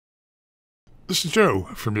This is Joe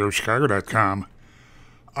from YoChicago.com.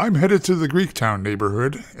 I'm headed to the Greektown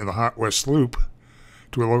neighborhood in the hot West Loop,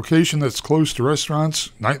 to a location that's close to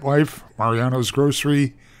restaurants, nightlife, Mariano's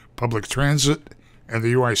Grocery, public transit, and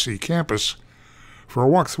the UIC campus, for a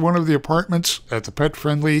walk through one of the apartments at the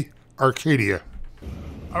pet-friendly Arkadia.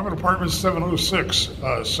 I'm at apartment 706,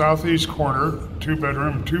 southeast corner,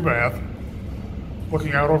 2-bedroom, 2-bath,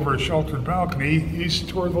 looking out over a sheltered balcony east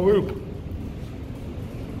toward the loop,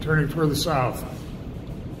 turning toward the south.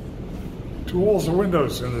 2 walls of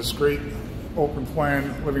windows in this great open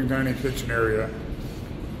plan living dining kitchen area.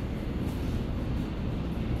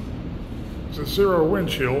 It's a 0 wind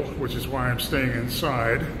chill, which is why I'm staying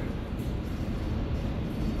inside.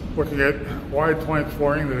 Looking at wide plank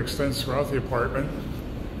flooring that extends throughout the apartment,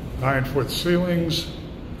 9-foot ceilings,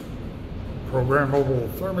 programmable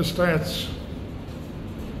thermostats.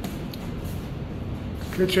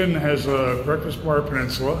 Kitchen has a breakfast bar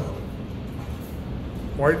peninsula,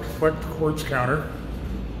 white flecked quartz counter.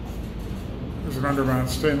 There's an undermount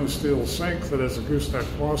stainless steel sink that has a gooseneck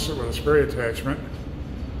faucet with a spray attachment,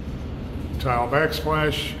 tile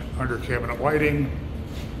backsplash, under cabinet lighting,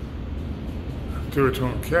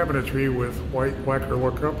 two-tone cabinetry with white lacquer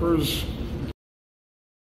look uppers,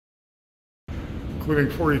 including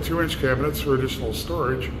 42-inch cabinets for additional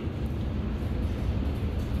storage.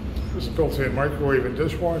 There's a built-in microwave and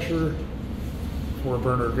dishwasher,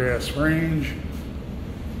 4-burner gas range,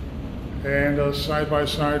 and a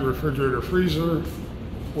side-by-side refrigerator freezer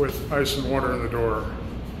with ice and water in the door.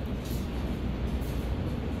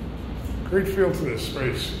 Great feel to this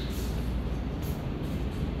space.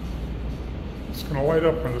 It's going to light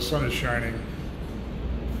up when the sun is shining.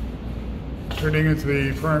 Turning into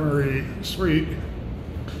the primary suite,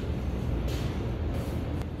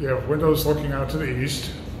 you have windows looking out to the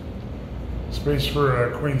east, space for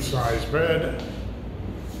a queen-size bed,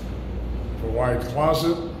 a wide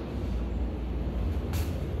closet,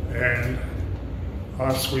 and an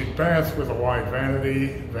ensuite bath with a wide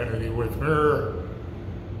vanity with mirror,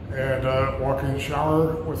 and a walk-in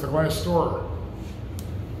shower with a glass door.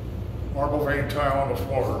 Marble vein tile on the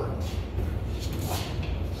floor.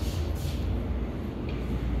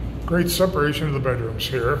 Great separation of the bedrooms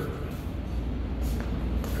here.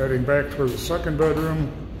 Heading back toward the 2nd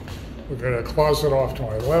bedroom, we've got a closet off to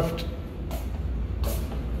my left.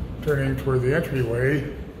 Turning toward the entryway,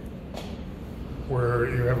 where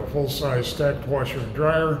you have a full-size stacked washer and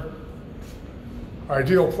dryer.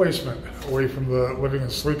 Ideal placement away from the living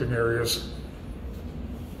and sleeping areas.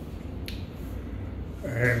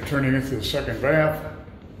 And turning into the 2nd bath,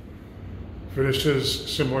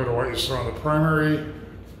 finishes similar to what you saw in the primary.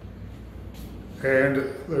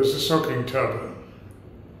 And there's a soaking tub.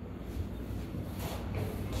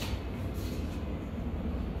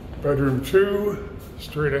 Bedroom 2,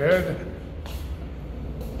 straight ahead.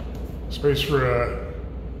 Space for a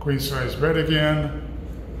queen-size bed again,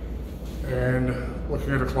 and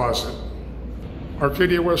looking at a closet.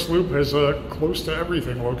 Arkadia West Loop has a close to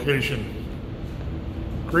everything location.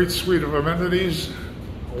 Great suite of amenities,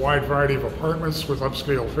 a wide variety of apartments with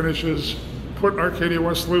upscale finishes. Put Arkadia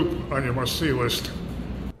West Loop on your must-see list.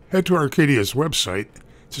 Head to Arkadia's website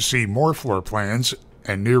to see more floor plans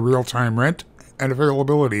and near real-time rent and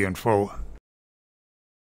availability info.